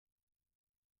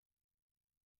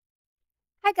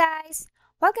Hi guys!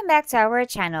 Welcome back to our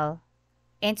channel.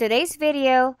 In today's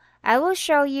video, I will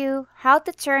show you how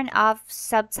to turn off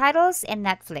subtitles in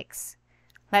Netflix.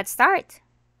 Let's start!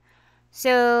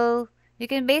 So you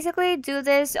can basically do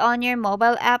this on your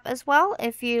mobile app as well.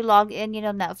 If you log in,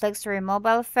 Netflix through your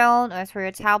mobile phone or through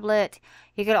your tablet,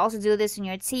 you can also do this on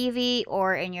your TV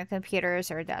or in your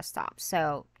computers or desktop.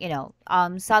 So,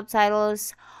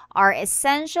 subtitles are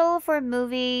essential for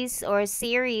movies or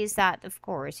series that, of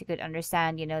course, you could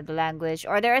understand, the language.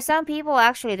 Or there are some people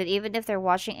actually that even if they're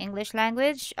watching English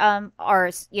language,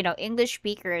 English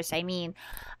speakers, and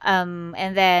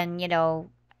then,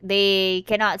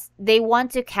 they want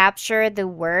to capture the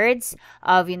words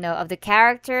of the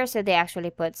character, so they actually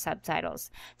put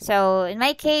subtitles. So in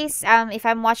my case, if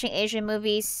I'm watching Asian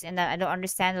movies and I don't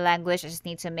understand the language, I just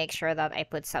need to make sure that I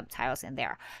put subtitles in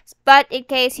there. But in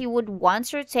case you would want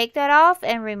to take that off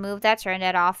and remove that, turn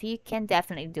that off, you can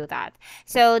definitely do that.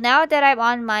 So now that I'm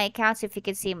on my account, so if you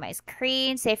can see my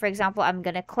screen, say for example I'm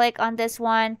gonna click on this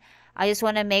one. I just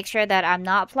want to make sure that I'm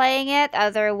not playing it.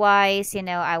 Otherwise,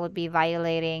 I would be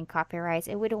violating copyrights,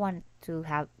 and we don't want to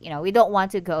have, we don't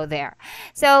want to go there.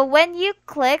 So when you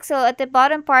click, so at the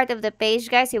bottom part of the page,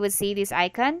 guys, you would see this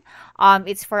icon.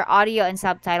 It's for audio and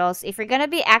subtitles. If you're going to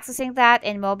be accessing that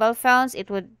in mobile phones, it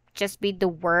would just be the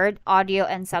word audio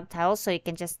and subtitles. So you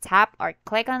can just tap or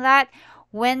click on that.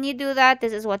 When you do that,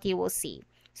 this is what you will see.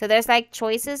 So there's like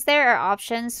choices there or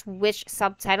options which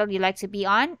subtitle you like to be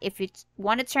on. If you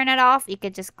want to turn it off, you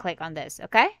can just click on this,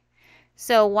 okay?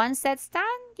 So once that's done,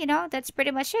 that's pretty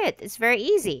much it. It's very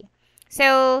easy.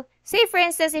 So say for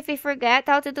instance, if you forget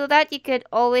how to do that, you could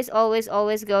always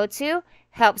go to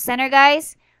Help Center,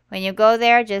 guys. When you go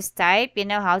there, just type,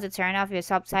 how to turn off your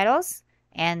subtitles,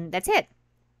 and that's it.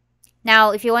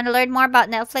 Now, if you want to learn more about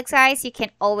Netflix, guys, you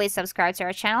can always subscribe to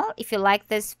our channel. If you like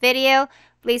this video,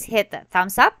 please hit the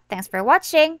thumbs up. Thanks for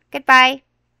watching. Goodbye.